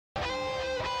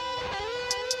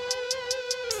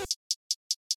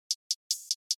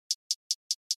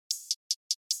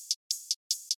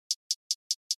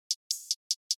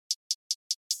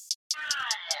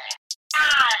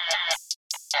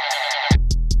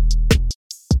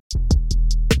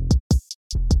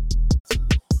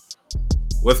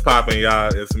What's poppin',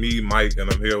 y'all? It's me, Mike, and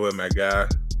I'm here with my guy.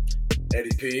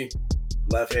 Eddie P,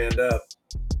 left hand up.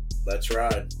 Let's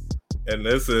ride. And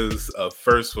this is a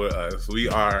first for us. We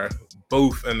are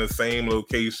both in the same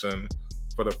location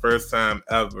for the first time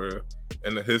ever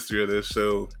in the history of this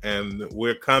show. And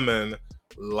we're coming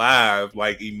live,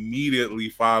 like immediately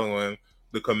following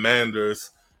the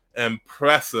Commanders'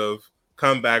 impressive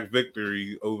comeback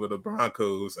victory over the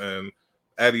Broncos. And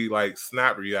Eddie, like,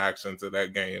 snap reaction to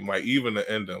that game. Like, even the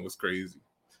ending was crazy.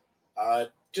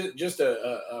 Just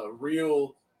a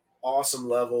real awesome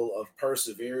level of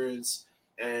perseverance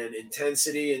and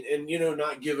intensity, and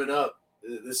not giving up.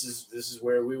 This is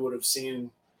where we would have seen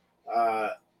uh,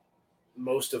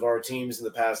 most of our teams in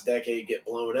the past decade get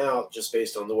blown out just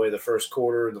based on the way the first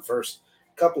quarter and the first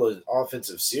couple of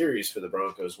offensive series for the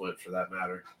Broncos went, for that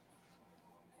matter.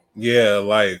 Yeah,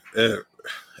 like it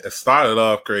started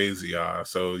off crazy, y'all.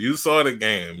 So you saw the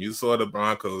game. You saw the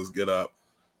Broncos get up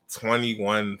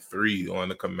 21-3 on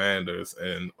the Commanders,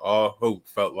 and all hope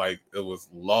felt like it was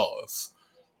lost.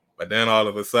 But then all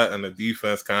of a sudden, the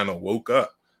defense kind of woke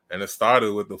up, and it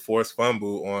started with the forced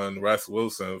fumble on Russ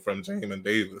Wilson from Jamin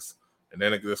Davis, and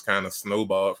then it just kind of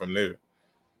snowballed from there.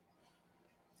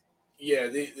 Yeah,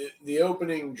 the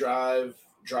opening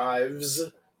drives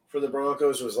for the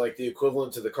Broncos was like the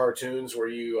equivalent to the cartoons where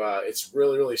you it's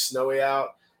really snowy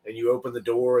out and you open the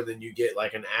door and then you get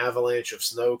like an avalanche of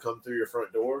snow come through your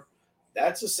front door.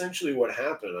 That's essentially what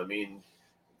happened. I mean,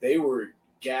 they were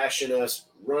gashing us,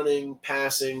 running,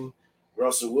 passing.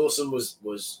 Russell Wilson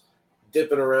was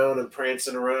dipping around and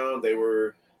prancing around. They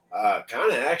were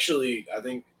kind of actually, I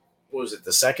think, what was it,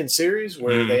 the second series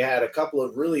where they had a couple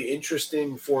of really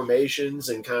interesting formations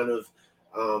and kind of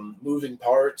moving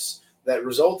parts that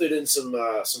resulted in some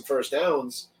first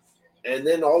downs. And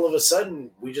then all of a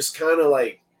sudden, we just kind of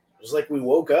like it was like we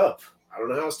woke up. I don't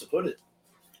know how else to put it.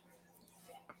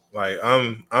 Like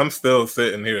I'm still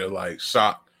sitting here like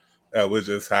shocked at what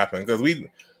just happened because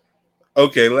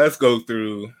let's go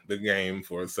through the game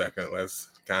for a second.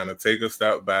 Let's kind of take a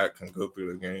step back and go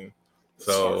through the game.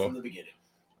 Let's start from the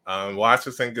beginning.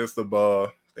 Washington gets the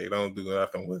ball. They don't do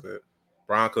nothing with it.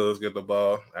 Broncos get the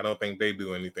ball. I don't think they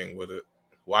do anything with it.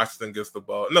 Washington gets the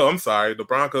ball. No, I'm sorry. The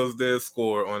Broncos did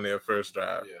score on their first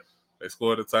drive. Yeah. They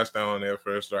scored a touchdown on their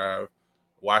first drive.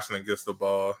 Washington gets the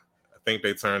ball. I think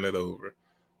they turn it over.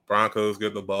 Broncos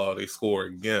get the ball. They score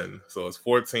again. So it's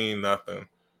 14-0.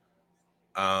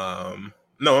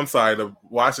 No, I'm sorry. The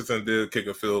Washington did kick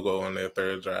a field goal on their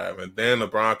third drive, and then the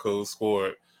Broncos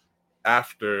scored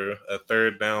after a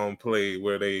third down play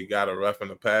where they got a roughing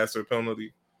the passer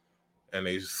penalty, and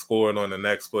they scored on the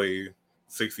next play,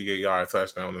 68-yard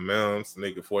touchdown to Mims,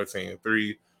 make it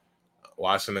 14-3.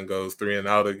 Washington goes 3 and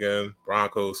out again.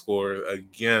 Broncos score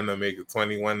again to make it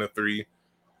 21-3.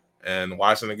 And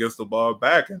Washington gets the ball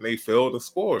back, and they fail to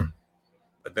score.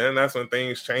 But then that's when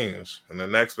things change. In the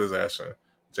next possession,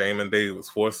 Jamin Davis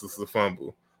forces the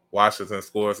fumble. Washington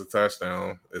scores a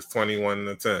touchdown. It's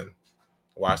 21-10.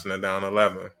 Washington down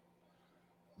 11.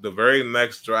 The very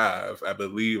next drive, I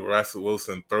believe Russell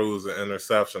Wilson throws an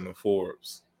interception to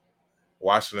Forbes.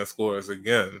 Washington scores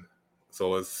again.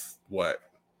 So it's what?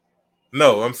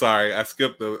 No, I'm sorry. I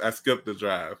skipped the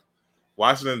drive.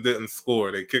 Washington didn't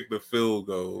score. They kicked the field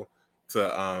goal to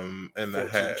in the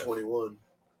half. 14-21.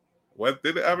 What,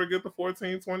 did it ever get to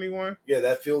 14-21? Yeah,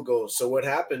 that field goal. So what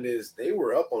happened is they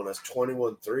were up on us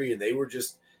 21-3, and they were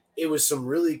just it was some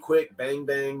really quick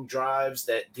bang drives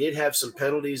that did have some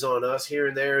penalties on us here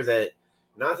and there. That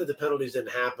not that the penalties didn't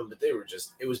happen, but they were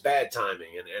just it was bad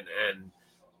timing, and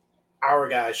our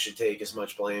guys should take as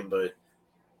much blame, but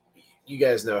you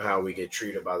guys know how we get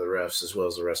treated by the refs as well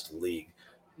as the rest of the league.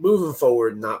 Moving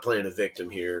forward, not playing a victim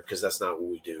here because that's not what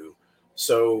we do.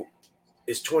 So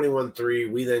it's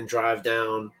 21-3. We then drive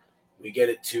down. We get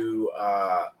it to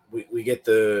we get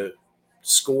the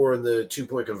score in the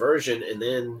 2-point conversion, and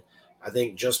then I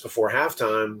think just before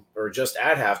halftime or just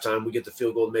at halftime, we get the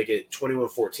field goal to make it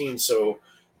 21-14. So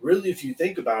really, if you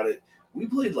think about it, we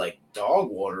played like dog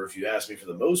water, if you ask me, for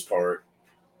the most part,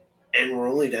 and we're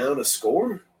only down a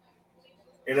score.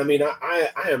 And I mean,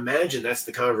 I imagine that's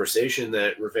the conversation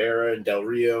that Rivera and Del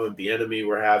Rio and Bieniemy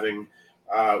were having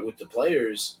with the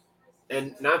players.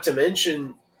 And not to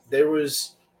mention, there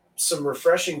was some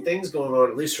refreshing things going on,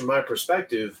 at least from my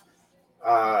perspective.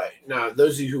 Now,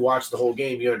 those of you who watched the whole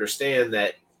game, you understand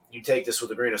that you take this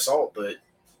with a grain of salt, but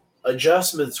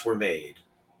adjustments were made.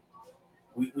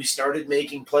 We started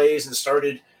making plays and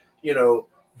started,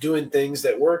 doing things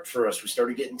that worked for us. We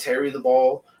started getting Terry the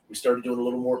ball. We started doing a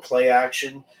little more play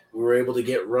action. We were able to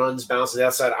get runs bouncing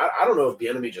outside. I don't know if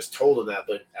Bieniemy just told him that,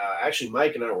 but actually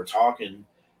Mike and I were talking,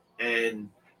 and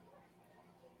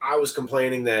I was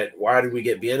complaining that why did we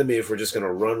get Bieniemy if we're just going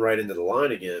to run right into the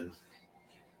line again?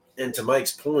 And to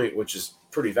Mike's point, which is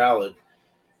pretty valid,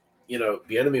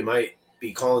 Bieniemy might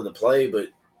be calling the play, but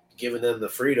giving them the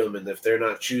freedom, and if they're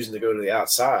not choosing to go to the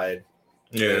outside,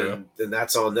 Yeah. then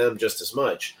that's on them just as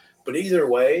much. But either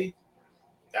way,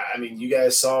 I mean, you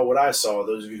guys saw what I saw.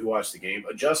 Those of you who watched the game,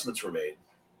 adjustments were made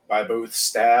by both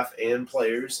staff and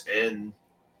players, and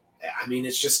I mean,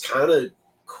 it's just kind of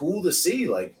cool to see.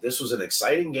 Like, this was an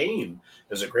exciting game.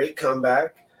 It was a great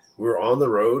comeback. We were on the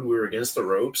road. We were against the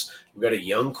ropes. We got a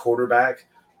young quarterback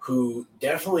who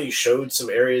definitely showed some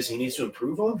areas he needs to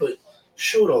improve on, but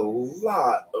showed a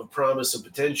lot of promise and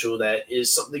potential that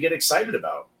is something to get excited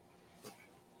about.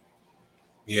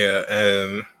 Yeah,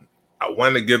 and I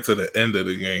want to get to the end of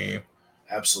the game.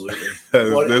 Absolutely.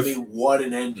 'Cause What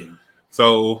an ending.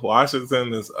 So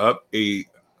Washington is up 8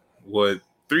 with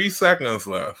 3 seconds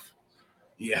left.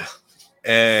 Yeah.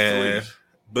 And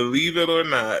believe it or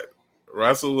not,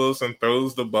 Russell Wilson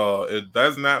throws the ball. It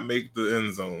does not make the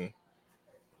end zone.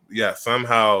 Yeah,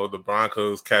 somehow the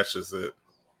Broncos catches it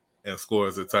and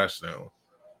scores a touchdown.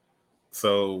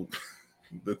 So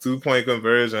the 2-point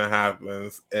conversion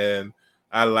happens, and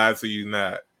I lie to you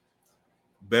not.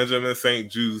 Benjamin St.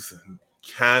 Juice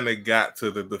kind of got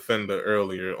to the defender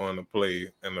earlier on the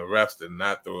play, and the refs did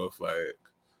not throw a flag.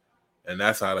 And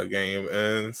that's how the game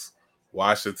ends.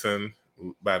 Washington,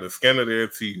 by the skin of their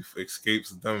teeth,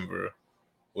 escapes Denver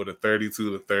with a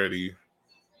 32-30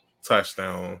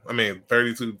 touchdown.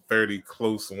 32-30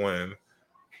 close win.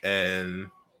 And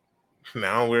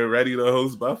now we're ready to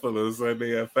host Buffalo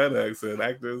Sunday at FedEx.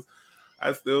 And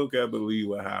I still can't believe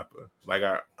what happened. Like,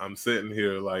 I'm sitting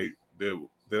here like,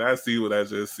 did I see what I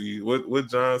just see? What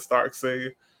John Stark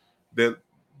say? Did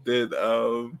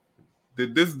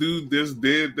this dude just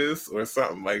did this or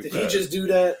something like that? Did he just do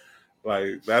that?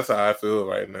 Like, that's how I feel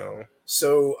right now.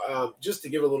 So just to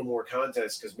give a little more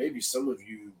context, because maybe some of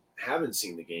you haven't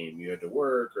seen the game, you had to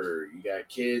work, or you got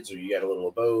kids, or you got a little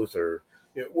of both, or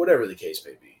whatever the case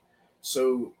may be.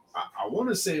 So I want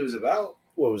to say it was about,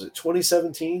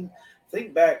 2017?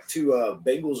 Think back to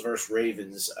Bengals versus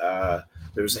Ravens.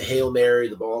 There was a Hail Mary.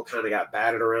 The ball kind of got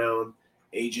batted around.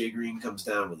 A.J. Green comes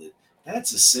down with it.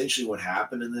 That's essentially what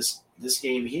happened in this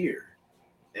game here.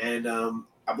 And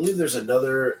I believe there's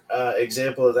another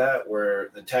example of that where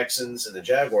the Texans and the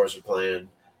Jaguars are playing.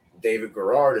 David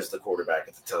Garrard is the quarterback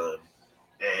at the time,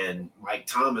 and Mike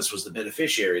Thomas was the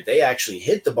beneficiary. They actually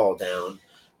hit the ball down,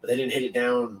 but they didn't hit it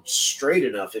down straight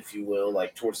enough, if you will,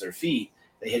 like towards their feet.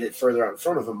 They hit it further out in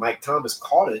front of them. Mike Thomas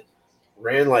caught it,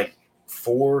 ran like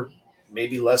 4,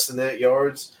 maybe less than that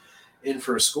yards in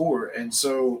for a score. And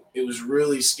so it was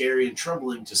really scary and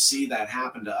troubling to see that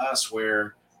happen to us,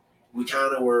 where we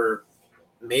kind of were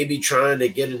maybe trying to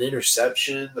get an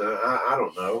interception. I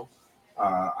don't know.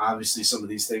 Obviously, some of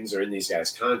these things are in these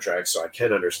guys' contracts, so I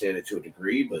can understand it to a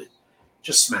degree, but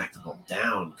just smack the ball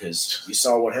down, because you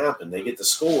saw what happened. They get the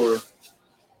score,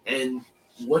 and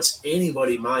what's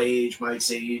anybody my age,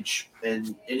 Mike's age,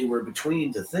 and anywhere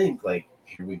between to think, like,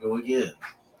 here we go again.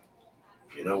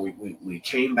 We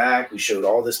came back, we showed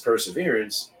all this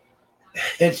perseverance,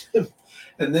 and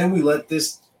then we let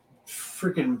this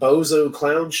freaking bozo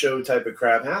clown show type of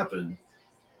crap happen.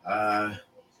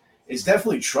 It's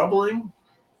definitely troubling,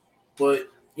 but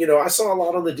I saw a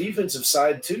lot on the defensive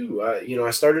side too.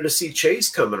 I started to see Chase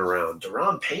coming around.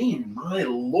 Deron Payne, my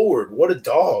lord, what a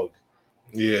dog!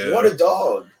 Yeah, what a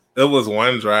dog! It was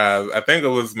one drive. I think it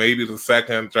was maybe the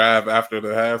second drive after the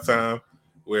halftime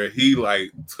where he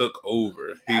took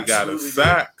over. He got a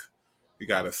sack. He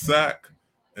got a sack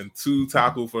and 2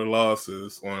 tackle for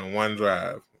losses on one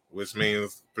drive, which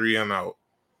means 3 and out.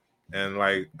 And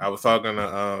I was talking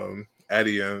to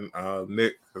Eddie and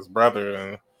Nick, his brother,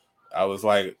 and I was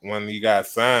like, when he got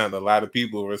signed, a lot of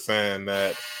people were saying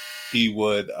that he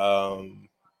would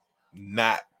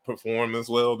not perform as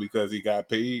well because he got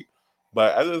paid.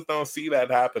 But I just don't see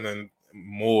that happening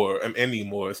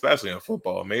anymore, especially in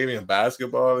football. Maybe in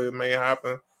basketball it may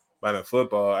happen, but in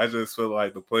football, I just feel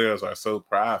like the players are so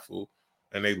prideful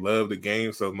and they love the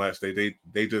game so much that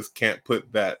they just can't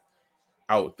put that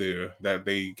out there that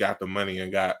they got the money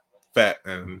and got fat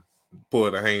and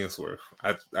pulled a Hainsworth.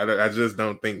 I just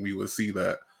don't think we would see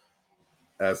that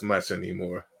as much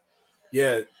anymore.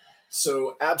 Yeah,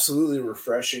 so absolutely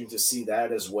refreshing to see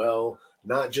that as well.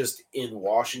 Not just in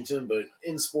Washington, but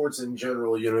in sports in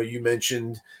general. You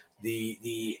mentioned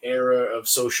the era of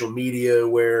social media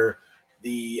where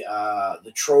the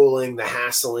trolling, the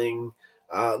hassling,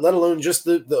 let alone just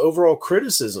the overall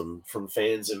criticism from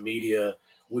fans and media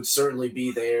would certainly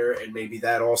be there, and maybe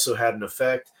that also had an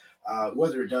effect.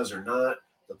 Whether it does or not,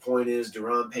 The point is,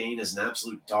 Deron Payne is an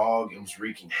absolute dog and was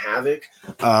wreaking havoc.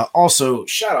 Also,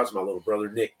 shout out to my little brother,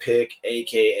 Nick Pick,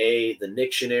 a.k.a. the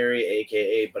Nictionary,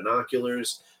 a.k.a.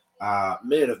 Binoculars.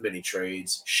 Man of many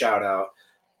trades. Shout out.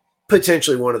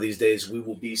 Potentially one of these days, we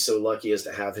will be so lucky as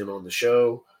to have him on the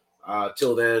show.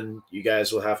 Till then, you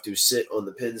guys will have to sit on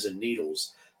the pins and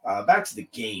needles. Back to the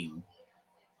game.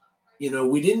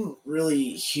 We didn't really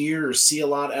hear or see a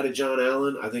lot out of John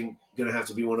Allen. I think going to have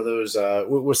to be one of those.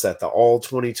 What's that? The all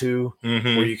 22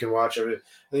 where you can watch everything.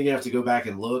 I think you have to go back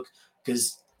and look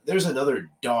because there's another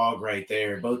dog right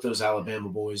there. Both those Alabama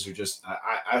boys are just.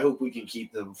 I hope we can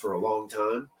keep them for a long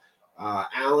time.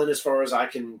 Allen, as far as I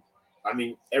can,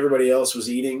 everybody else was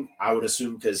eating. I would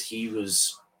assume because he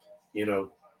was,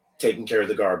 taking care of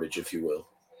the garbage, if you will.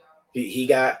 He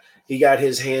got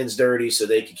his hands dirty so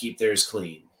they could keep theirs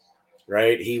clean.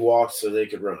 Right? He walked so they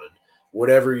could run.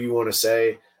 Whatever you want to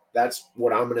say, that's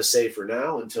what I'm going to say for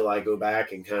now until I go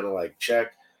back and kind of like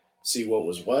check, see what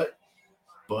was what.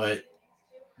 But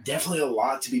definitely a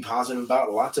lot to be positive about,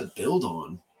 a lot to build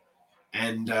on.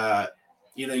 And,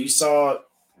 you saw,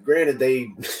 granted,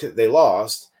 they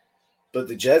lost, but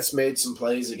the Jets made some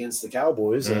plays against the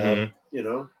Cowboys, something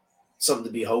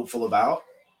to be hopeful about.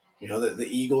 The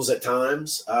Eagles at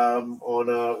times on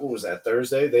what was that,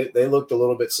 Thursday? They looked a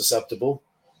little bit susceptible,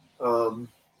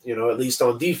 at least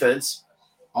on defense.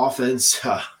 Offense,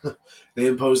 they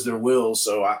imposed their will.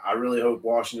 So I really hope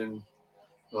Washington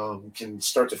can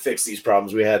start to fix these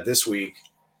problems we had this week.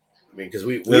 Because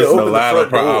we opened the front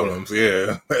problems, door.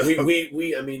 Yeah.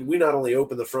 we not only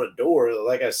opened the front door,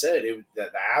 like I said,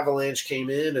 that the avalanche came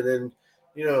in, and then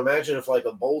imagine if like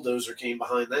a bulldozer came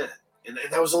behind that. And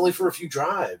that was only for a few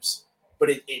drives. But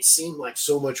it seemed like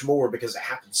so much more because it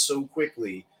happened so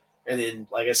quickly. And then,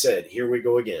 like I said, here we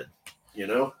go again.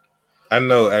 I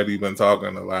know Eddie been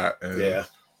talking a lot. And yeah.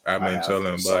 I've been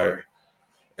chilling, but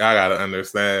I got to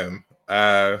understand.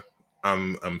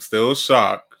 I'm still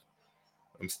shocked.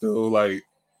 I'm still, like,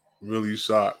 really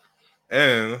shocked.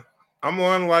 And I'm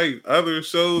on, like, other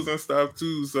shows and stuff,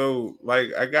 too. So,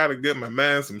 like, I got to get my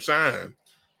man some shine.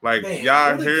 Like, man,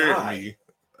 y'all heard me.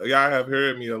 Y'all have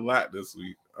heard me a lot this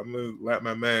week. I'm going to let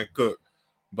my man cook.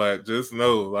 But just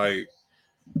know, like,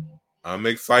 I'm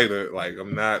excited. Like,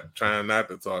 I'm not trying not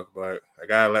to talk, but I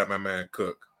got to let my man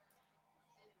cook.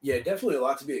 Yeah, definitely a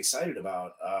lot to be excited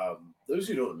about. Those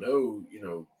who don't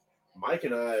know, Mike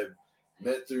and I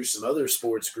met through some other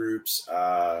sports groups.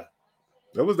 That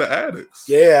was the Addicts.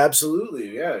 Yeah,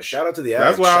 absolutely. Yeah, shout out to the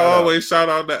Addicts. That's why I always shout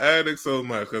out the Addicts so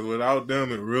much, because without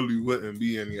them, it really wouldn't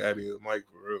be any Eddie and Mike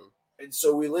for real. And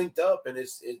so we linked up, and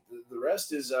the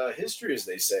rest is history, as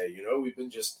they say. We've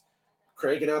been just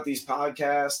cranking out these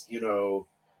podcasts,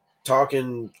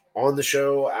 talking on the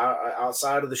show,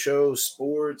 outside of the show,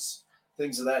 sports,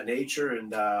 things of that nature.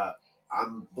 And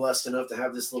I'm blessed enough to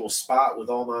have this little spot with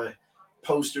all my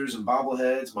posters and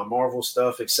bobbleheads, my Marvel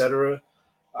stuff, etc.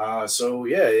 So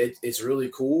yeah, it's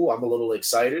really cool. I'm a little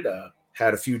excited.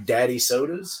 Had a few daddy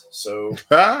sodas, so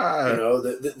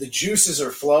the juices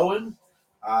are flowing.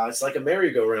 It's like a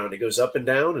merry-go-round. It goes up and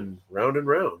down and round and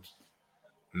round.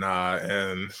 Nah,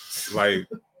 and like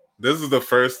this is the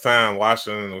first time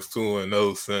Washington was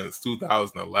 2-0 since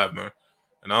 2011.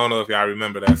 And I don't know if y'all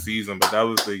remember that season, but that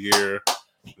was the year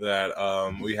that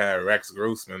we had Rex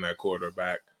Grossman at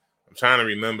quarterback. I'm trying to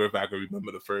remember if I could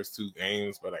remember the first two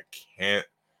games, but I can't.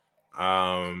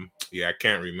 I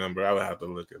can't remember. I would have to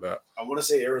look it up. I want to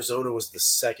say Arizona was the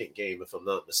second game, if I'm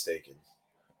not mistaken.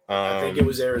 I think it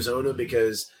was Arizona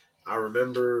because I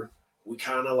remember we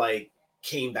kind of like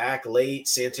came back late.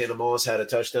 Santana Moss had a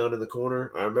touchdown in the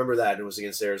corner. I remember that, and it was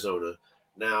against Arizona.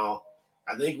 Now,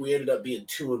 I think we ended up being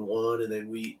 2-1, and then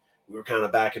we were kind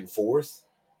of back and forth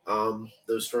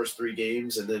those first three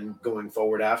games, and then going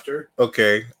forward after.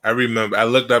 Okay, I remember. I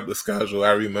looked up the schedule.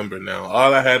 I remember now.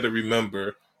 All I had to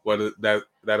remember was that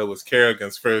it was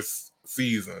Kerrigan's first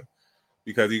season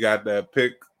because he got that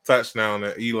pick touchdown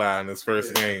at Eli in his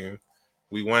first game.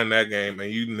 We won that game,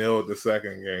 and you nailed the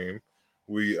second game.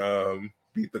 We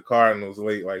beat the Cardinals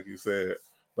late, like you said.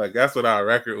 Like that's what our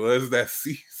record was that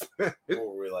season. What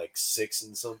were we, like 6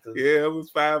 and something? Yeah, it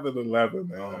was 5-11.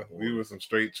 Man, we were some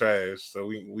straight trash. So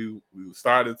we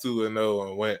started 2-0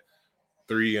 and went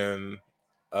 3-14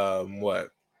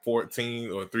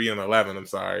 or 3-11. I'm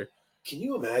sorry. Can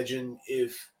you imagine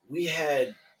if we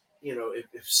had,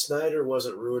 if Snyder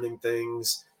wasn't ruining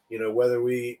things? Whether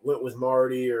we went with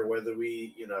Marty or whether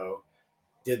we,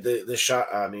 did the shot.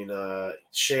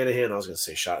 Shanahan. I was going to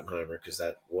say Schottenheimer because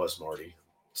that was Marty.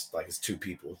 It's two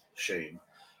people. Shame.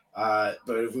 But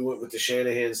if we went with the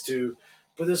Shanahans too,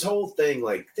 but this whole thing,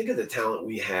 like, think of the talent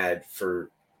we had for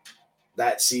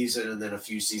that season and then a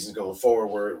few seasons going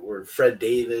forward were Fred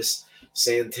Davis,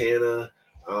 Santana,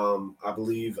 I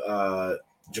believe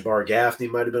Jabbar Gaffney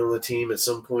might have been on the team at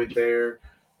some point there.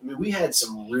 I mean, we had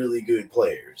some really good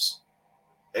players.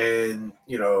 And,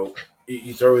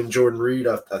 you throw in Jordan Reed.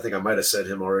 I think I might have said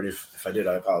him already. If I did,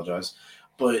 I apologize.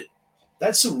 But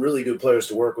that's some really good players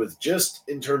to work with just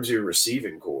in terms of your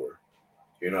receiving core.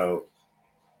 You know,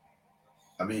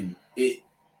 I mean, it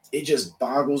just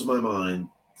boggles my mind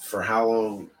for how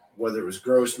long, whether it was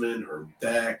Grossman or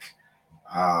Beck,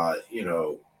 and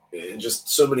just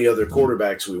so many other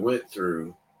quarterbacks we went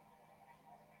through.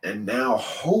 And now,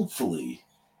 hopefully,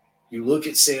 you look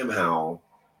at Sam Howell,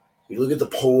 you look at the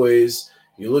poise,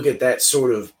 you look at that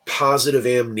sort of positive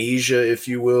amnesia, if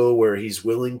you will, where he's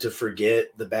willing to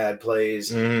forget the bad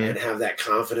plays and have that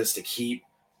confidence to keep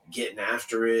getting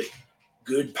after it.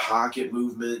 Good pocket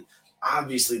movement.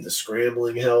 Obviously, the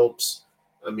scrambling helps.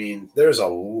 I mean, there's a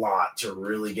lot to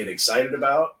really get excited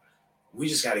about. We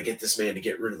just got to get this man to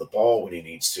get rid of the ball when he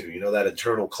needs to, that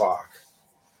internal clock.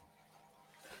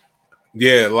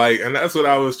 Yeah, and that's what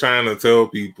I was trying to tell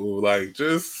people.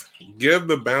 Just give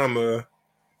the Bama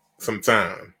some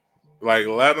time.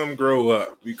 Let him grow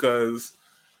up, because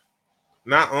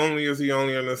not only is he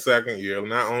only in his second year,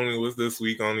 not only was this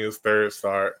week only his third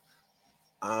start,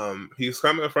 he's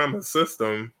coming from a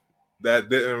system that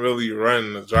didn't really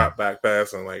run the drop back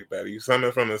passing like that. He's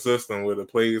coming from a system where the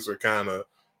plays were kind of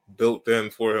built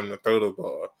in for him to throw the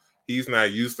ball. He's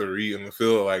not used to reading the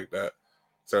field like that.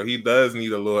 So he does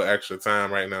need a little extra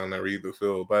time right now to read the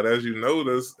field. But as you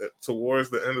notice, towards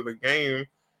the end of the game,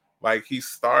 he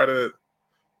started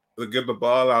to get the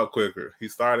ball out quicker. He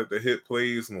started to hit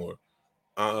plays more.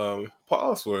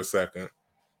 Pause for a second.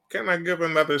 Can I give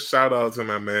another shout out to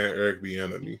my man Eric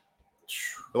Bieniemy?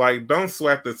 Don't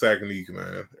sweat the technique,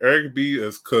 man. Eric B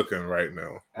is cooking right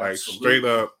now. Absolutely. Straight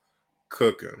up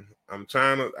cooking. I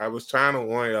was trying to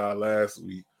warn y'all last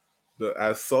week.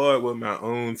 I saw it with my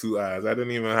own two eyes. I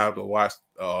didn't even have to watch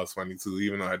all 22,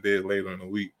 even though I did later in the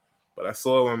week. But I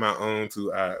saw it with my own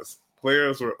two eyes.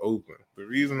 Players were open. The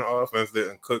reason the offense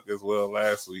didn't cook as well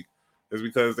last week is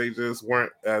because they just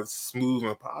weren't as smooth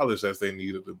and polished as they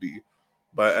needed to be.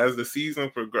 But as the season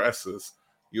progresses,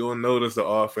 you'll notice the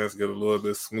offense get a little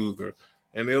bit smoother,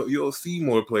 and you'll see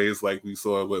more plays like we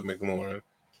saw with McLaurin.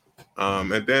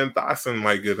 And then Dawson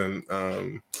might get a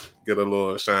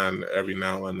little shine every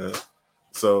now and then.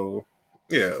 So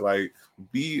yeah,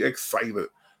 be excited,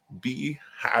 be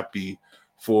happy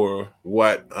for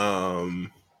what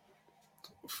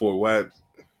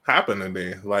happened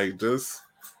today. Just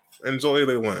enjoy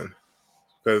the win,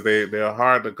 because they're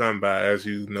hard to come by, as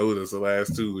you noticed the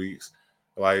last 2 weeks.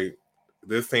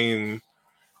 This team,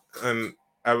 and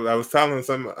I was telling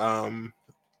some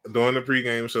during the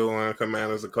pregame show on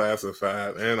Commanders of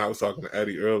Classified, and I was talking to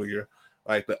Eddie earlier.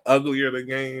 The uglier the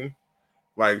game,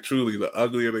 truly the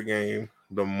uglier the game,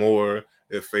 the more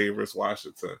it favors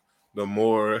Washington. The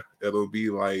more it'll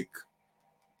be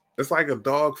it's like a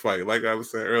dogfight. Like I was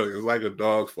saying earlier, it's like a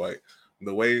dogfight.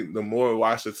 The more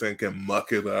Washington can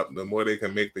muck it up, the more they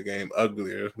can make the game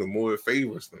uglier, the more it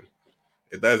favors them.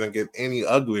 It doesn't get any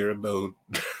uglier, though.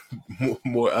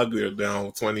 More uglier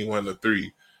down 21-3.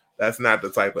 That's not the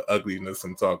type of ugliness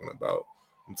I'm talking about.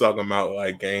 I'm talking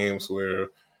about games where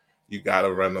you got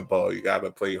to run the ball, you got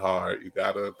to play hard, you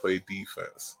got to play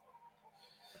defense.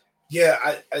 Yeah,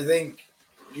 I think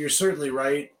you're certainly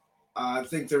right. I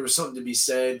think there was something to be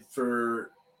said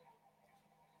for,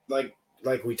 like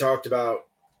we talked about,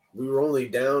 we were only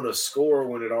down a score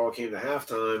when it all came to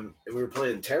halftime, and we were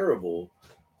playing terrible.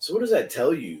 So what does that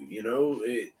tell you?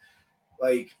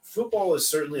 Football is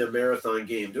certainly a marathon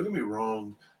game. Don't get me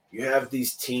wrong. You have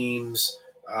these teams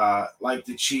like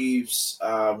the Chiefs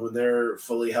when they're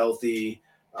fully healthy.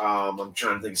 I'm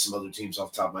trying to think of some other teams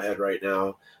off the top of my head right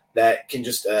now that can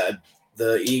just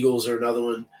the Eagles are another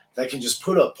one that can just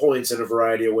put up points in a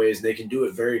variety of ways, and they can do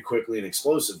it very quickly and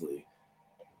explosively.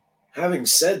 Having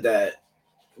said that,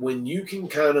 when you can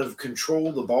kind of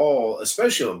control the ball,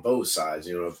 especially on both sides,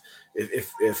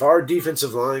 if our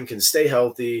defensive line can stay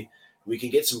healthy, we can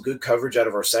get some good coverage out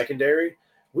of our secondary,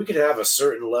 we can have a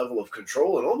certain level of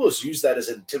control and almost use that as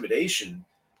intimidation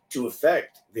to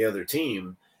affect the other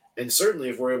team. And certainly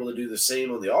if we're able to do the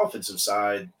same on the offensive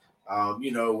side,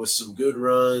 with some good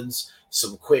runs,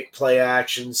 some quick play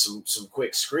action, some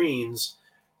quick screens,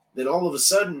 then all of a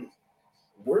sudden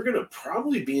we're going to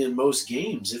probably be in most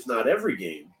games, if not every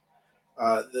game.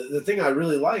 The thing I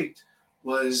really liked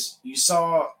was you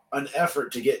saw an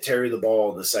effort to get Terry the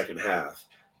ball in the second half.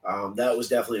 That was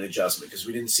definitely an adjustment because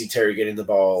we didn't see Terry getting the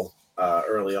ball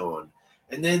early on.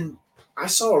 And then I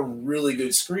saw a really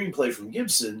good screenplay from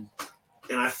Gibson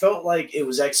And I felt like it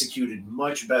was executed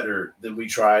much better than we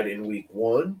tried in week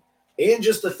one. And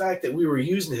just the fact that we were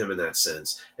using him in that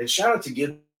sense. And shout out to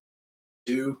Gibbs,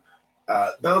 too.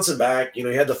 Bouncing back, he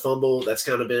had the fumble. That's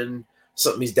kind of been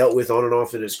something he's dealt with on and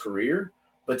off in his career.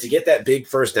 But to get that big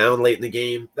first down late in the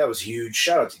game, that was huge.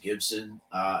 Shout out to Gibson.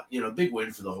 Big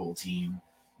win for the whole team.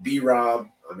 B-Rob,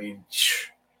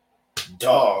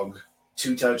 dog,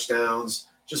 2 touchdowns,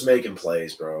 just making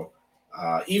plays, bro.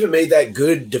 Even made that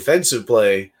good defensive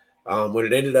play when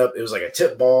it ended up, it was like a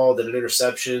tip ball, then an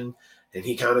interception, and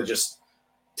he kind of just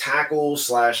tackle /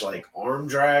 like arm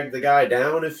drag the guy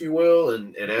down, if you will.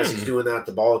 And as he's doing that,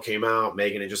 the ball came out,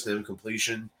 making it just an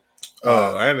incompletion.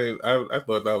 I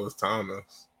thought that was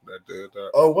Thomas that did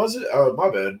that. Oh, was it? Oh, my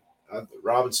bad.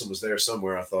 Robinson was there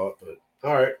somewhere, I thought. But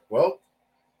all right, well.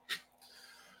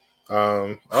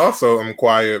 Also, I'm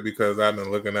quiet because I've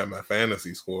been looking at my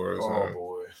fantasy scores. Oh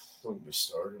boy, don't get me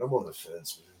started. I'm on the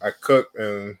fence, man. I cooked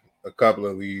in a couple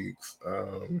of leagues,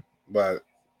 but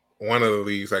one of the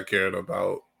leagues I cared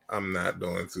about, I'm not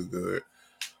doing too good.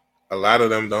 A lot of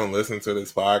them don't listen to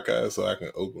this podcast, so I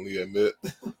can openly admit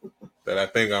that I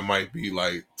think I might be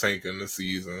like tanking the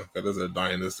season because it's a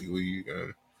dynasty league,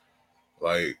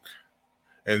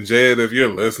 and Jed, if you're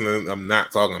listening, I'm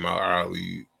not talking about our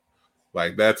league.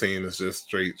 Like, that team is just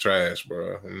straight trash,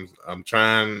 bro. I'm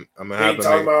trying. I'm gonna have to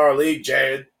talking about our league,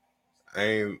 Jed.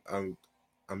 I'm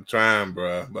trying,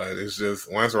 bro. But it's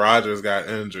just once Rodgers got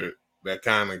injured, that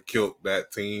kind of killed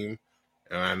that team.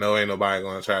 And I know ain't nobody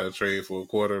gonna try to trade for a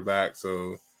quarterback,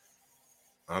 so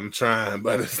I'm trying,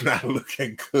 but it's not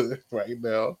looking good right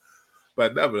now.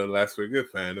 But nevertheless, for good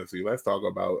fantasy, let's talk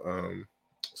about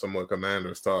some more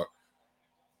Commanders talk.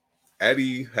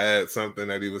 Eddie had something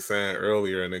that he was saying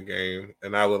earlier in the game,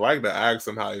 and I would like to ask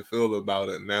him how he feels about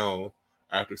it now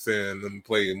after seeing them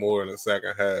play more in the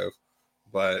second half.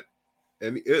 But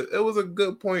it was a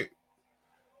good point.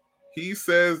 He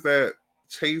says that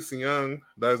Chase Young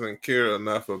doesn't care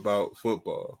enough about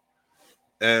football.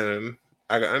 And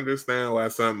I can understand why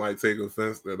some might take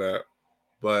offense to that.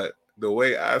 But the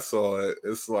way I saw it,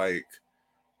 it's like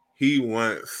he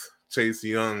wants Chase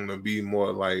Young to be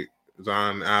more like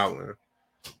John Allen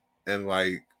and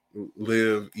like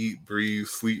live, eat, breathe,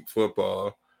 sleep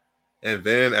football, and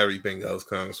then everything else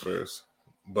comes first.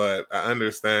 But I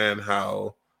understand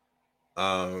how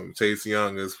Chase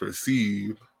Young is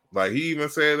perceived. Like, he even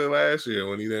said it last year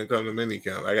when he didn't come to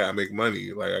minicamp. I gotta make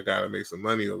money. Like, I gotta make some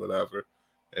money or whatever.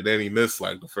 And then he missed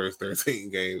like the first 13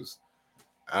 games.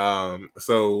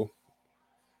 So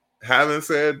having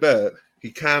said that,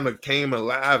 he kind of came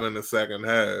alive in the second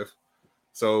half.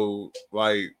 So,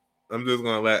 like, I'm just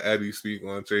gonna let Eddie speak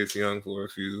on Chase Young for a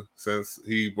few, since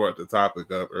he brought the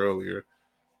topic up earlier.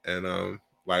 And I'm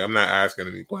not asking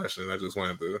any questions. I just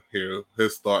wanted to hear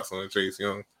his thoughts on Chase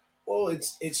Young. Well,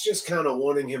 it's just kind of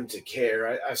wanting him to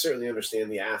care. I certainly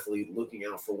understand the athlete looking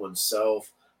out for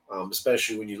oneself,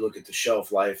 especially when you look at the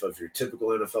shelf life of your typical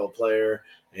NFL player,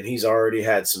 and he's already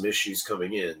had some issues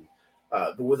coming in.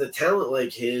 But with a talent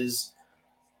like his,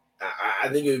 I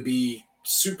think it would be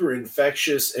super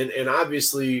infectious, and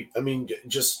obviously, I mean,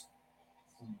 just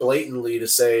blatantly to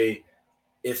say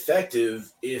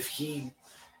effective if he.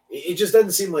 It just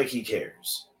doesn't seem like he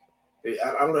cares.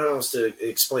 I don't know how else to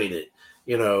explain it.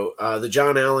 The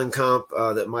John Allen comp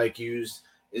that Mike used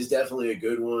is definitely a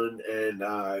good one, and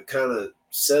kind of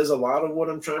says a lot of what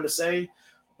I'm trying to say.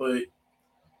 But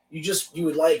you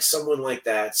would like someone like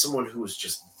that, someone who is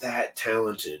just that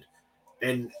talented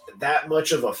and that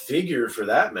much of a figure, for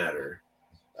that matter,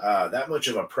 that much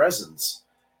of a presence.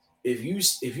 If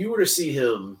you were to see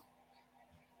him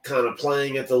kind of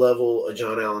playing at the level of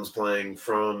John Allen's playing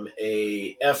from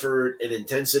a effort and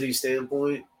intensity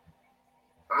standpoint,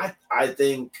 I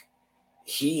think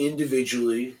he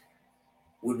individually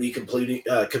would be competing,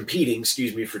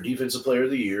 for Defensive Player of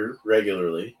the Year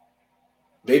regularly.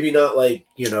 Maybe not like,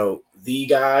 the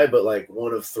guy, but like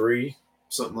one of 3,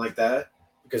 something like that,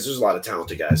 because there's a lot of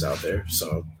talented guys out there.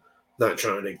 So not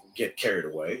trying to get carried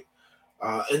away.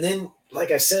 And then,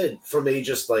 like I said, from a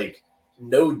just like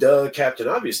no duh Captain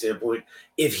Obvious standpoint,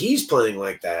 if he's playing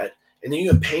like that, and then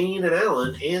you have Payne and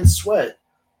Allen and Sweat,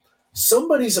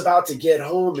 somebody's about to get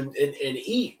home and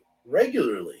eat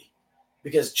regularly,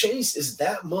 because Chase is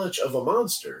that much of a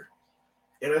monster.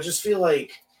 And I just feel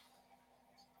like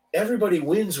everybody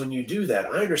wins when you do that.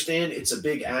 I understand it's a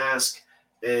big ask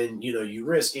and, you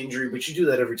risk injury, but you do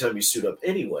that every time you suit up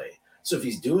anyway. So if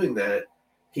he's doing that,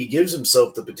 he gives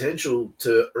himself the potential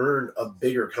to earn a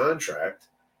bigger contract.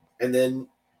 And then,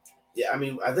 yeah, I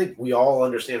mean, I think we all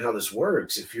understand how this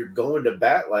works. If you're going to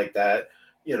bat like that,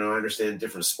 I understand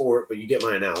different sport, but you get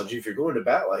my analogy. If you're going to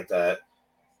bat like that,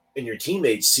 and your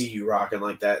teammates see you rocking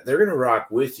like that, they're going to rock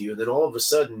with you. And then all of a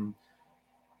sudden,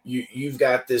 you've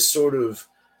got this sort of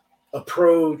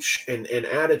approach and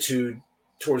attitude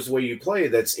towards the way you play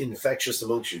that's infectious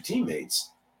amongst your teammates.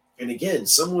 And again,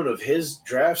 someone of his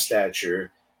draft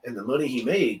stature and the money he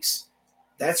makes,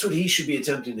 that's what he should be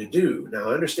attempting to do. Now,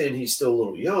 I understand he's still a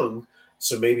little young,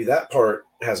 so maybe that part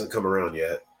hasn't come around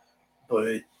yet.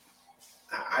 But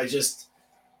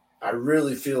I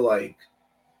really feel like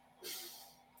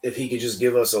if he could just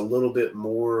give us a little bit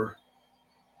more,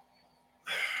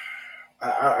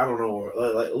 I don't know,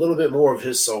 like a little bit more of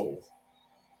his soul.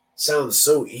 Sounds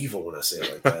so evil when I say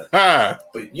it like that.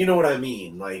 But you know what I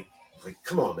mean? Like,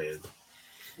 come on, man.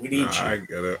 We need you. I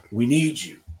get it. We need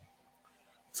you.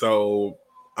 So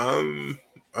I'm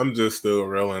just still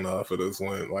reeling off of this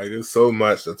win. Like, there's so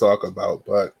much to talk about,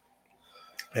 but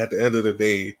at the end of the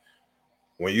day,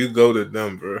 when you go to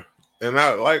Denver, and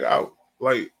y'all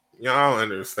don't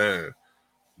understand.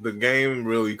 The game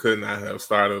really could not have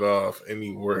started off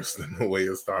any worse than the way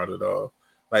it started off.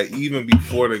 Like, even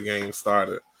before the game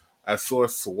started, I saw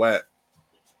Sweat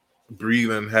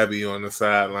breathing heavy on the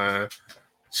sideline.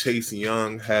 Chase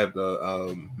Young had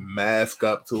the mask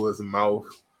up to his mouth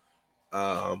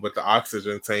with the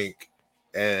oxygen tank,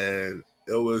 and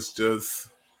it was just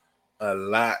a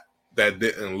lot that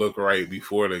didn't look right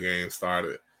before the game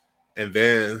started. And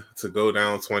then to go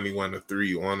down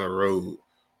 21-3 on the road,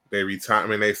 they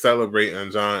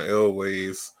celebrating John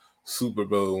Elway's Super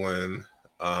Bowl win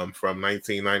from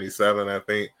 1997, I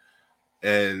think.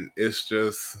 And it's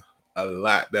just a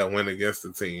lot that went against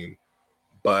the team.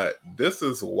 But this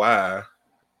is why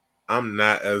I'm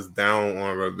not as down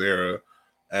on Rivera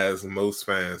as most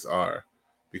fans are.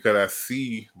 Because I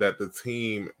see that the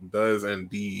team does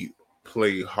indeed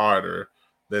play harder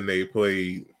than they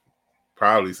played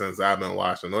probably since I've been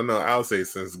watching. No, I'll say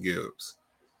since Gibbs.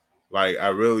 Like, I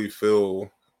really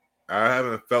feel I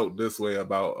haven't felt this way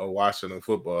about a Washington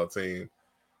football team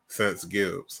since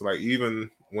Gibbs. Like, even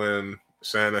when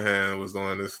Shanahan was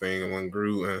doing this thing and when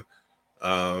Gruden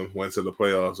went to the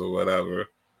playoffs or whatever,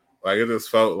 like, it just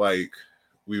felt like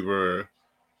we were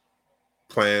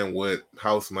playing with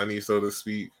house money, so to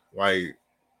speak. Like,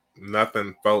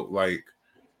 nothing felt like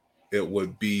it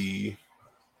would be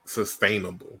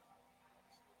sustainable.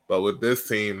 But with this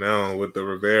team now, with the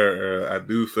Rivera era, I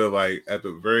do feel like at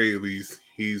the very least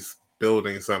he's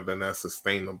building something that's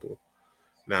sustainable.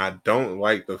 Now, I don't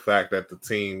like the fact that the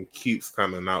team keeps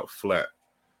coming out flat.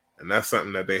 And that's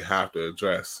something that they have to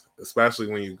address, especially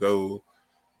when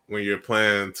you're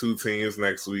playing two teams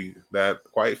next week that,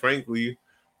 quite frankly,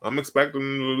 I'm expecting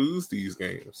them to lose these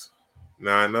games.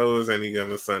 Now, I know it's any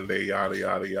given Sunday, yada,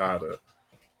 yada, yada.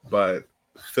 But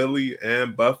Philly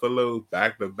and Buffalo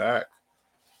back-to-back,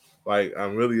 like,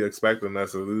 I'm really expecting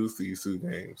us to lose these two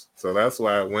games. So that's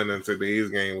why winning today's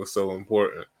game was so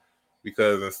important.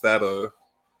 Because instead of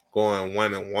going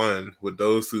 1-1 with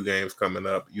those two games coming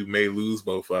up, you may lose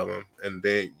both of them. And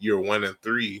then you're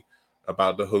 1-3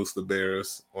 about to host the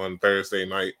Bears on Thursday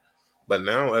night. But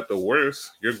now, at the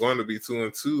worst, you're going to be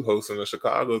 2-2 hosting a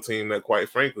Chicago team that, quite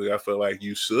frankly, I feel like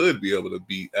you should be able to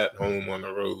beat at home on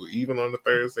the road, even on the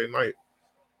Thursday night.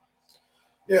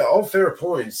 Yeah, all fair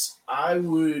points. I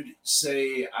would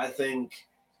say I think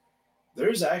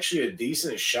there's actually a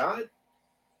decent shot.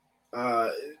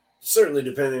 Certainly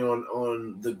depending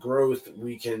on the growth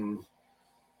we can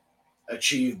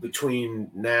achieve between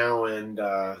now and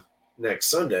next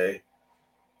Sunday.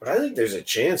 But I think there's a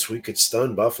chance we could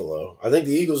stun Buffalo. I think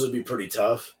the Eagles would be pretty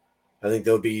tough. I think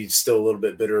they'll be still a little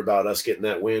bit bitter about us getting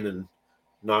that win and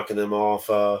knocking them off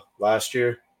last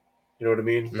year. You know what I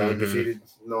mean? Mm-hmm. Undefeated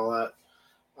and all that.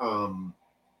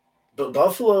 But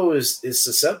Buffalo is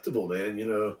susceptible, man. You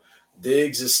know,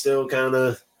 Diggs is still kind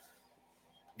of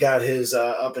got his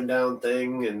up and down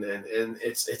thing, and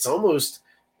it's almost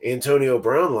Antonio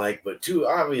Brown like, but to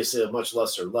obviously a much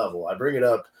lesser level. I bring it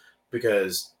up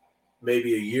because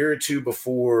maybe a year or two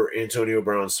before Antonio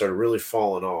Brown started really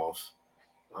falling off.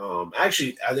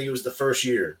 Actually, I think it was the first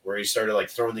year where he started like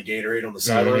throwing the Gatorade on the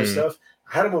sideline stuff.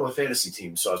 I had him on my fantasy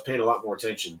team, so I was paying a lot more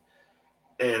attention.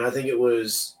 And I think it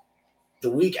was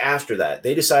the week after that,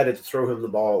 they decided to throw him the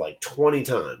ball like 20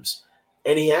 times.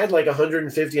 And he had like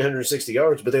 150, 160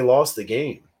 yards, but they lost the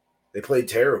game. They played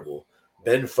terrible.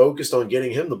 Ben focused on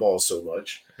getting him the ball so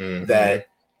much that,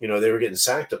 you know, they were getting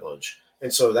sacked a bunch.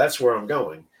 And so that's where I'm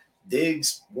going.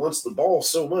 Diggs wants the ball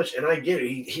so much, and I get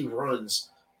it. He runs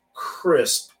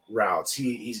crisp routes.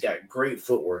 He's got great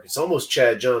footwork. It's almost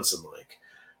Chad Johnson-like.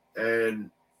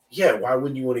 And, yeah, why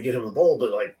wouldn't you want to get him the ball?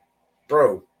 But,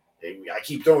 bro, I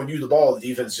keep throwing you the ball. The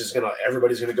defense is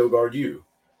everybody's going to go guard you.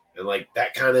 And like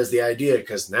that kind of is the idea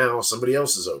because now somebody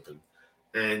else is open.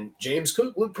 And James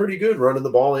Cook looked pretty good running the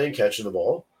ball and catching the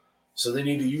ball. So they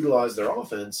need to utilize their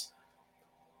offense.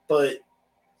 But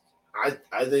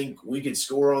I think we could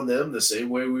score on them the same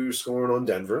way we were scoring on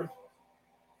Denver.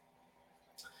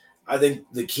 I think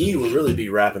the key would really be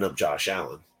wrapping up Josh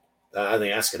Allen. I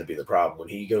think that's going to be the problem when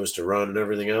he goes to run and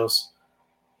everything else.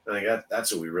 I think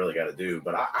that's what we really got to do.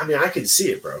 But I mean, I could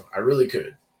see it, bro. I really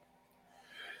could.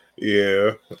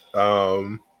 Yeah.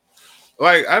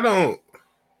 Like I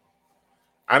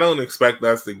don't expect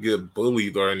us to get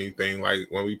bullied or anything like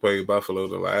when we played Buffalo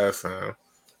the last time.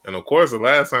 And of course, the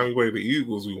last time we played the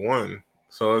Eagles, we won.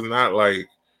 So it's not like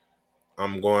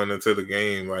I'm going into the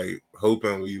game like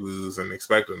hoping we lose and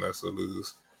expecting us to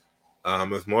lose.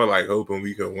 It's more like hoping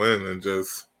we could win and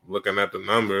just looking at the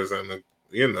numbers and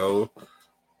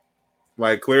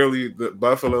like clearly the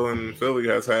Buffalo and Philly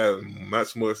has had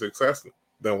much more success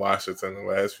than Washington in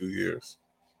the last few years.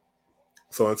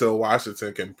 So until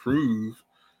Washington can prove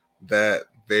that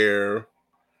they're,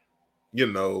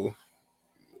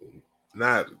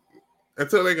 not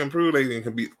until they can prove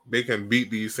they can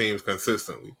beat these teams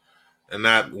consistently and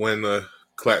not win a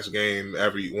clutch game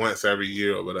once every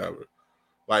year or whatever.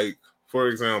 Like, for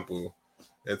example,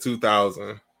 in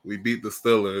 2000, we beat the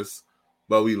Steelers,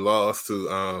 but we lost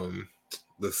to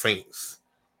the Saints.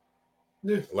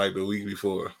 Yeah. Like the week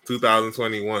before.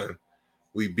 2021,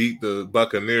 we beat the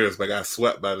Buccaneers, but got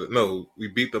swept by we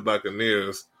beat the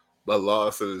Buccaneers, but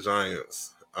lost to the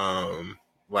Giants.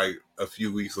 Like a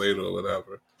few weeks later or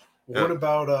whatever. What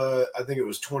about I think it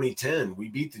was 2010. We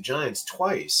beat the Giants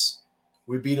twice.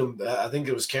 We beat them. I think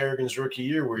it was Kerrigan's rookie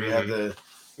year where you had the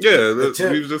we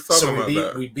the were just talking so about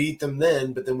that. We beat them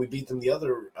then, but then we beat them the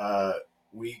other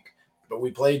week. But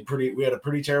we played we had a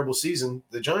pretty terrible season.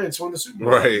 The Giants won the Super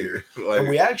Bowl that year. And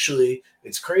we actually,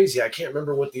 it's crazy. I can't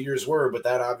remember what the years were, but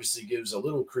that obviously gives a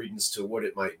little credence to what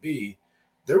it might be.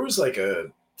 There was like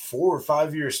a 4 or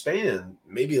 5 year span,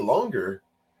 maybe longer,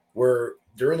 where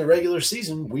during the regular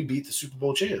season, we beat the Super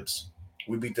Bowl champs.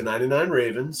 We beat the 99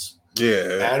 Ravens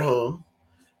at home.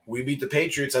 We beat the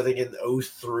Patriots, I think, in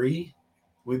 2003.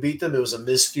 We beat them. It was a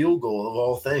missed field goal of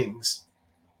all things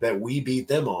that we beat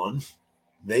them on.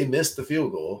 They missed the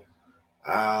field goal.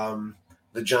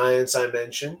 The Giants I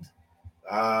mentioned.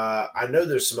 I know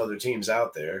there's some other teams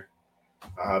out there.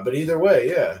 But either way,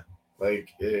 yeah. Like,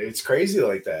 it's crazy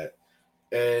like that.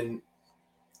 And,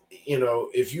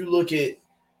 if you look at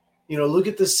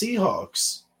the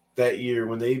Seahawks that year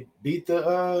when they beat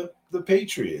the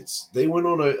Patriots. They went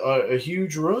on a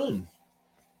huge run.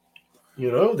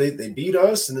 They beat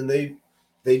us, and then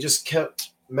they just kept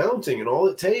mounting, and all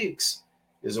it takes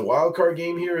is a wild card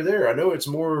game here or there. I know it's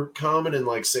more common in,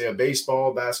 like, say, a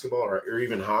baseball, basketball, or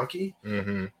even hockey.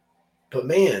 Mm-hmm. But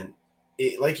man,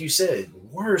 like you said,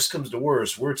 worst comes to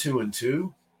worst, we're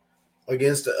 2-2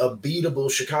 against a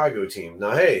beatable Chicago team.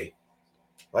 Now, hey,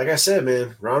 like I said,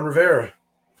 man, Ron Rivera,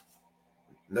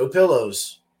 no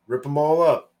pillows, rip them all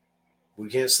up. We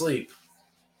can't sleep.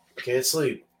 Can't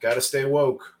sleep. Got to stay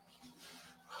woke.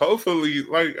 Hopefully,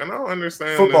 like, and I don't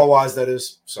understand football-wise. That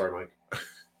is. Sorry, Mike.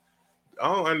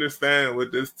 I don't understand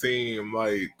with this team,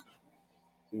 like,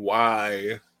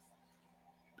 why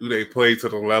do they play to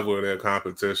the level of their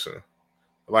competition?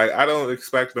 Like, I don't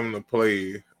expect them to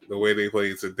play the way they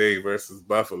played today versus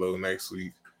Buffalo next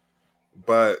week.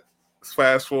 But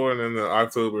fast forward into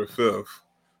October 5th,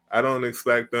 I don't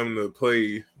expect them to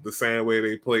play the same way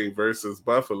they played versus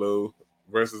Buffalo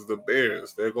versus the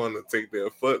Bears. They're going to take their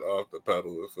foot off the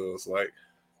pedal, it feels like.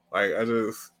 Like,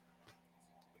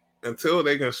 until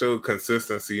they can show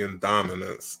consistency and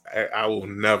dominance, I will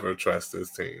never trust this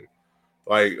team.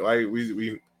 Like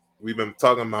we've been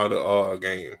talking about it all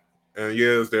game, and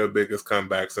yeah, it's their biggest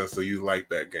comeback since the You Like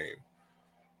That game.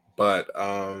 But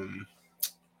I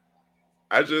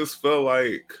just feel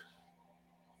like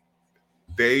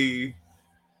the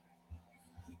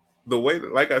way,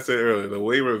 like I said earlier, the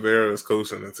way Rivera is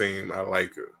coaching the team, I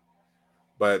like it.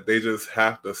 But they just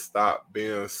have to stop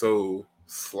being so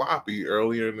sloppy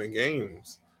earlier in the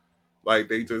games. Like,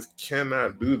 they just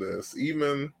cannot do this.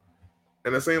 And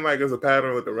it seems like it's a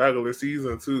pattern with the regular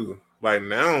season too. Like,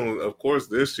 now, of course,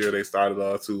 this year they started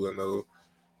off 2-0,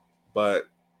 but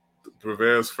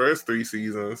Rivera's first 3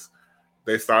 seasons,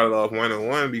 they started off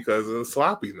 1-1 because of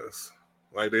sloppiness.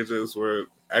 Like, they just were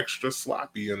extra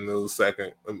sloppy in those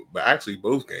but actually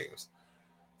both games.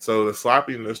 So the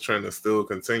sloppiness trend is still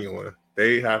continuing.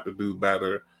 They have to do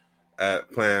better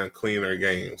at playing cleaner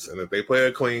games. And if they play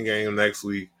a clean game next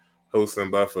week,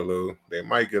 hosting Buffalo, they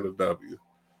might get a W.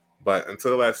 But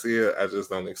until I see it, I just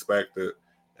don't expect it.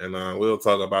 And we'll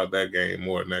talk about that game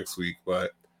more next week.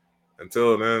 But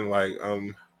until then, like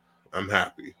I'm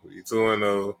happy. We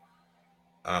 2-0.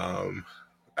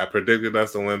 I predicted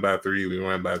us to win by 3. We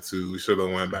won by 2. We should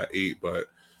have won by 8, but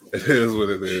it is what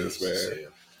it is, man.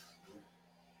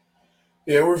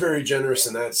 Yeah, we're very generous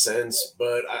in that sense,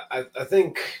 but I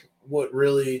think what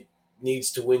really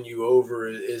needs to win you over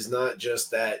is not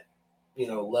just that,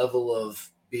 level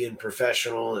of being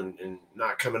professional and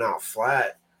not coming out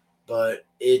flat, but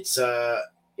it's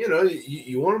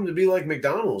you want them to be like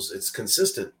McDonald's. It's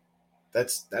consistent.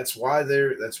 That's why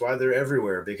they're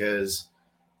everywhere, because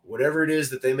whatever it is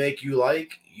that they make you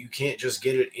like, you can't just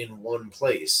get it in one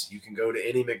place. You can go to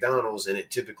any McDonald's and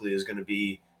it typically is going to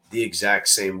be the exact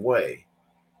same way.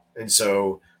 And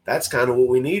so that's kind of what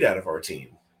we need out of our team.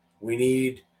 We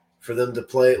need for them to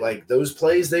play like those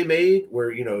plays they made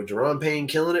where, Deron Payne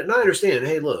killing it. And I understand,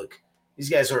 hey, look, these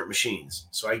guys aren't machines,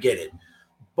 so I get it.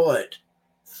 But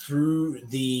through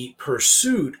the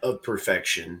pursuit of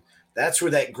perfection, that's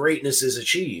where that greatness is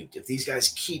achieved. If these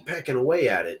guys keep pecking away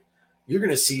at it, you're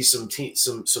going to see some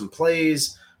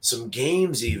plays, some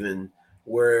games even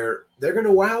where they're going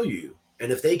to wow you.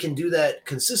 And if they can do that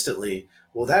consistently,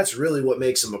 well, that's really what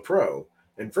makes them a pro.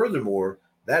 And furthermore,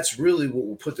 that's really what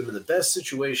will put them in the best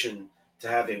situation to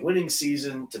have a winning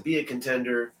season, to be a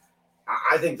contender.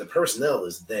 I think the personnel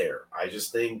is there. I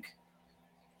just think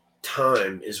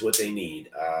time is what they need.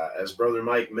 As Brother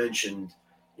Mike mentioned,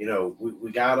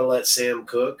 we got to let Sam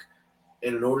cook.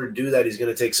 And in order to do that, he's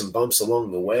going to take some bumps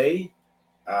along the way.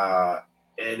 And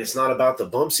it's not about the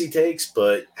bumps he takes,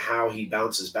 but how he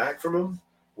bounces back from them,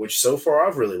 which so far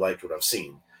I've really liked what I've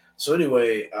seen. So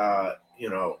anyway,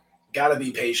 got to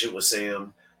be patient with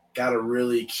Sam. Got to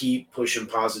really keep pushing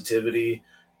positivity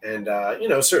and,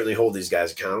 certainly hold these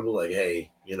guys accountable. Like, hey,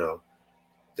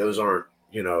 those aren't,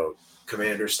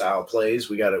 commander style plays.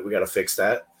 We got to fix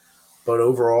that. But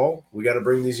overall, we got to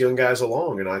bring these young guys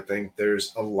along. And I think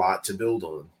there's a lot to build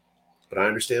on. But I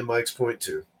understand Mike's point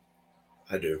too.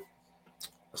 I do.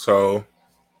 So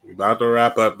we're about to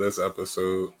wrap up this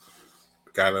episode.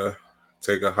 Gotta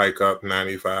take a hike up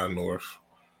 95 North.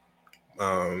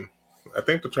 I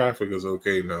think the traffic is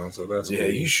okay now, so that's cool.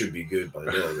 You should be good by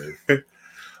now, man.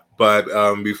 But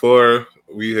before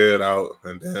we head out,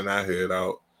 and then I head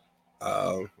out,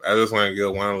 I just want to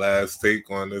get one last take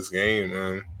on this game,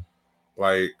 man.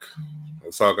 Like, I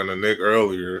was talking to Nick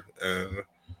earlier, and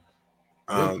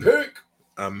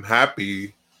I'm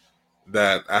happy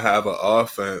that I have an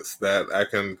offense that I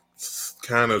can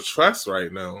kind of trust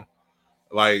right now.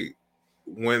 Like,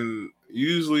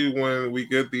 usually when we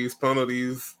get these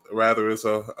penalties, rather it's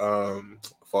a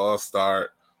false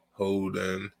start,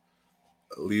 holding,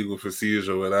 legal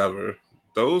procedure, whatever,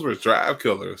 those were drive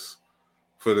killers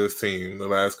for this team the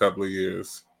last couple of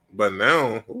years. But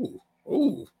now,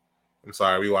 I'm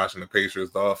sorry, we watching the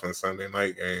Patriots-Dolphins Sunday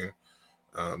night game.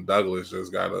 Douglas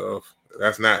just got off.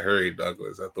 That's not Harry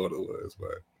Douglas. I thought it was,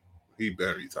 but he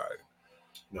been retired.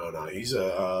 No, he's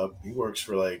he works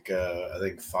for like I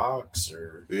think Fox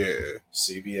or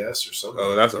CBS or something.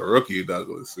 Oh, that's a rookie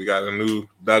Douglas. We got a new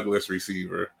Douglas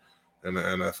receiver in the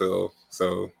NFL.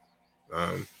 So,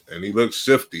 and he looks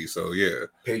shifty. So yeah,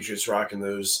 Patriots rocking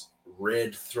those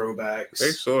red throwbacks.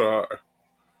 They sure are.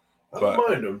 I don't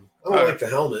mind them. I don't like the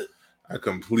helmet. I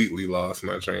completely lost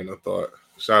my train of thought.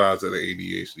 Shout out to the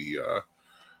ADHD, y'all.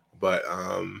 But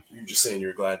you're just saying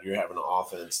you're glad you're having an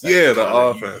offense. The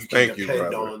offense. Thank you,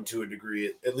 brother. On to a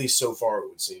degree, at least so far, it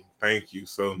would seem. Thank you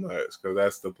so much, because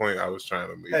that's the point I was trying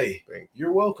to make. Hey,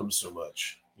 you're welcome so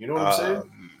much. You know what I'm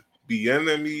saying?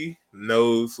 Bieniemy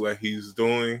knows what he's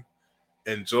doing.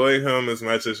 Enjoy him as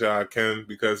much as y'all can,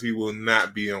 because he will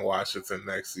not be in Washington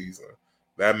next season.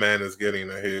 That man is getting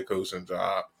a head coaching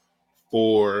job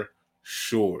for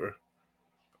sure.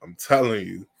 I'm telling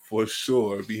you. For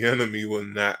sure, Bieniemy will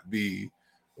not be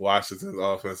Washington's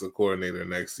offensive coordinator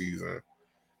next season.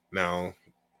 Now,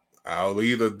 I'll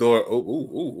leave the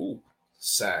door.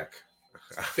 Sack.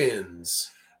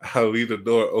 Fins. I'll leave the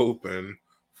door open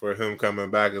for him coming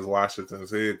back as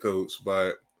Washington's head coach,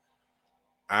 but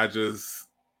I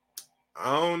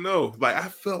don't know. Like, I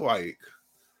feel like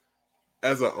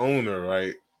as an owner,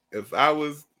 right? If I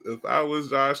was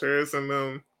Josh Harrison,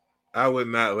 them, I would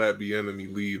not let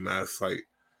Bieniemy leave my site.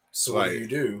 So what do you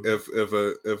do?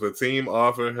 If a team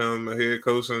offered him a head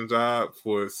coaching job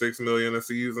for $6 million a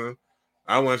season,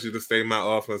 I want you to stay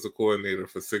my offensive coordinator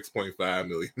for $6.5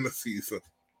 million a season.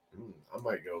 I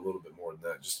might go a little bit more than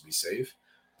that just to be safe.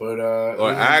 But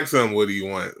or ask him what do you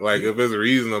want. Like if it's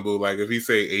reasonable, like if he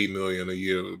say $8 million a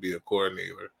year to be a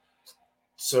coordinator.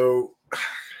 So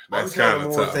that's kind of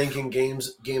more tough. Thinking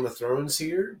Game of Thrones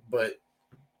here, but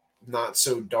not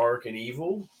so dark and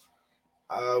evil.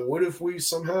 What if we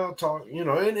somehow talk,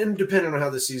 and depending on how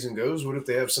the season goes, what if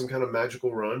they have some kind of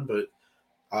magical run? But,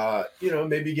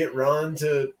 maybe get Ron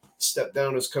to step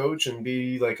down as coach and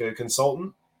be like a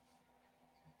consultant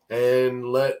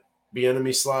and let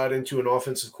Bieniemy slide into an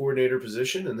offensive coordinator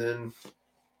position. And then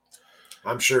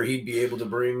I'm sure he'd be able to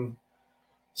bring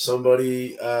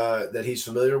somebody that he's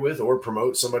familiar with or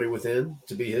promote somebody within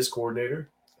to be his coordinator.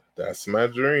 That's my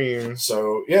dream.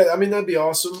 So, yeah, I mean, that'd be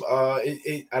awesome.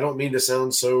 I don't mean to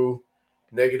sound so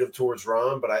negative towards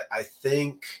Ron, but I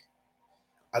think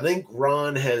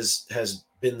Ron has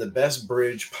been the best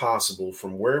bridge possible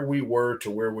from where we were to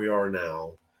where we are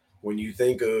now. When you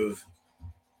think of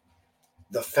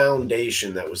the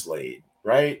foundation that was laid,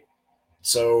 right?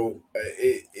 So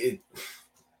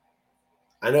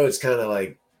I know it's kind of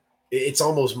like, it's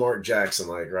almost Mark Jackson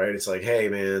like, right? It's like, hey,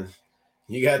 man,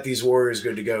 you got these Warriors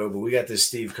good to go, but we got this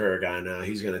Steve Kerr guy now.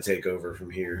 He's going to take over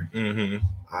from here. Mm-hmm.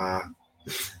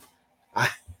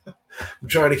 I'm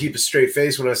trying to keep a straight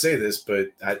face when I say this, but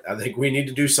I think we need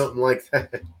to do something like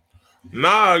that.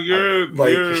 Nah, you're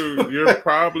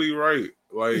probably right.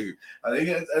 Like, I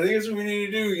think that's what we need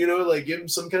to do. Like give him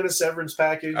some kind of severance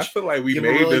package. I feel like we give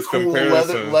made him a really this cool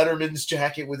comparison. Letterman's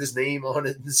jacket with his name on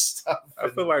it and stuff. I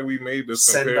feel like we made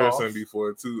this comparison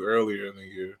before too, earlier in the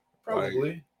year. Probably.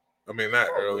 Like, I mean, not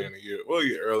early in the year. Well,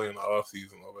 yeah, early in the off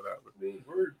season or whatever. I mean,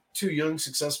 we're two young,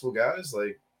 successful guys.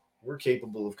 Like, we're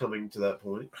capable of coming to that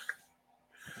point.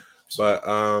 But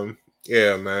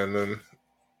yeah, man. And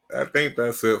I think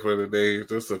that's it for today.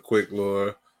 Just a quick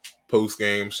little post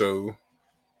game show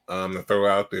to throw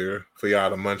out there for y'all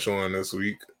to munch on this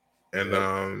week.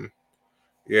 And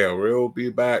yeah, we'll be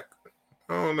back.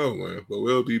 I don't know when, but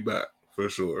we'll be back for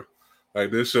sure.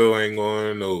 Like, this show ain't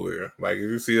going nowhere. Like, if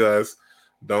you see us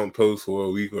don't post for a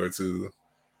week or two,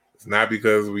 it's not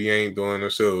because we ain't doing the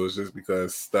show. It's just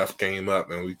because stuff came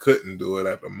up and we couldn't do it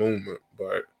at the moment.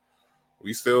 But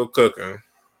we still cooking.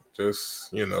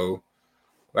 Just,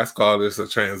 let's call this a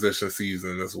transition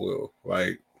season as well.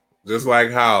 Like, just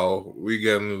like how we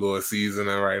getting a little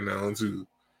seasoning right now too.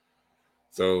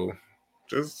 So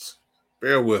just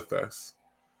bear with us.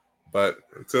 But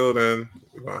until then,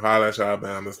 we're going to holler at y'all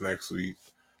Bahamas next week.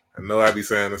 I know I be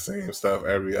saying the same stuff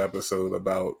every episode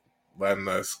about letting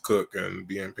us cook and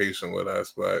being patient with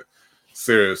us, but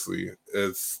seriously,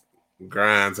 it's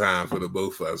grind time for the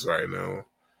both of us right now.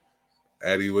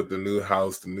 Eddie with the new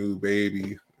house, the new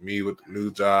baby, me with the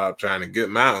new job, trying to get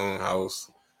my own house.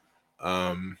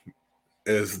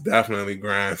 It's definitely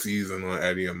grind season on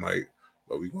Eddie and Mike,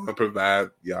 but we're going to provide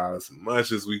y'all as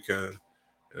much as we can.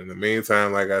 In the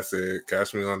meantime, like I said,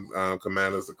 catch me on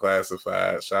Commanders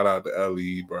Declassified. Shout out to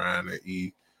LE, Brian, and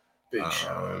E. Big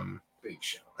shout.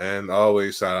 And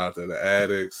always shout out to the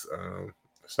addicts.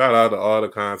 Shout out to all the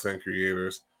content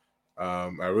creators.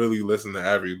 I really listen to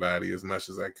everybody as much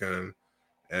as I can.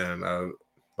 And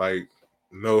like,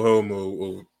 no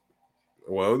homo.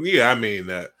 Well, yeah, I mean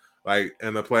that. Like,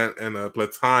 in a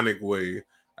platonic way,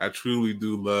 I truly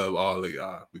do love all of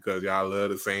y'all because y'all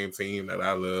love the same team that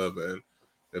I love. And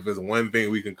if there's one thing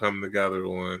we can come together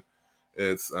on,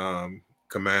 it's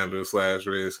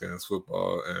Commander/Redskins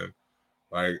football. And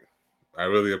like, I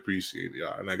really appreciate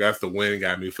y'all. And I guess the win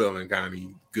got me feeling kind of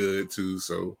good too.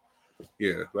 So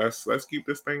yeah, let's keep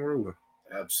this thing rolling.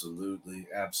 Absolutely.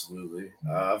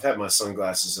 I've had my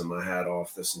sunglasses and my hat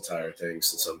off this entire thing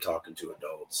since I'm talking to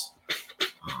adults.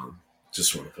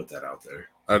 Just want to put that out there.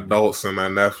 Adults and my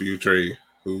nephew Trey,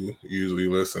 who usually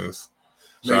listens.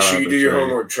 Make sure you do your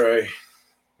homework, Trey.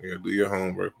 Yeah, do your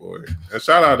homework, boy. And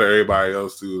shout out to everybody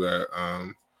else too that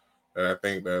I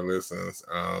think that listens.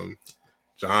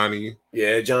 Johnny.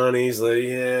 Yeah, Johnny's like,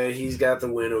 yeah, he's got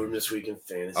the win over this week in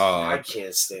fantasy. I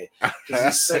can't stand because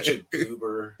he's such a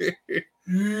goober. Yeah,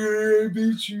 I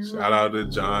beat you. Shout out to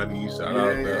Johnny. Shout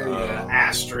out to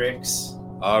Asterix.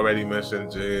 Already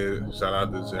mentioned Jed. Shout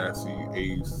out to Jesse,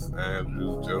 Ace,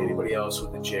 Andrew, Joe. Anybody else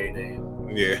with a J name?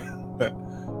 Yeah.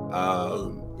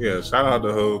 Yeah, shout out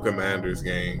the whole Commanders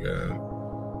gang.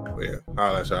 Yeah,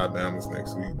 holla at y'all Bahamas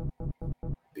next week.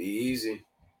 Be easy.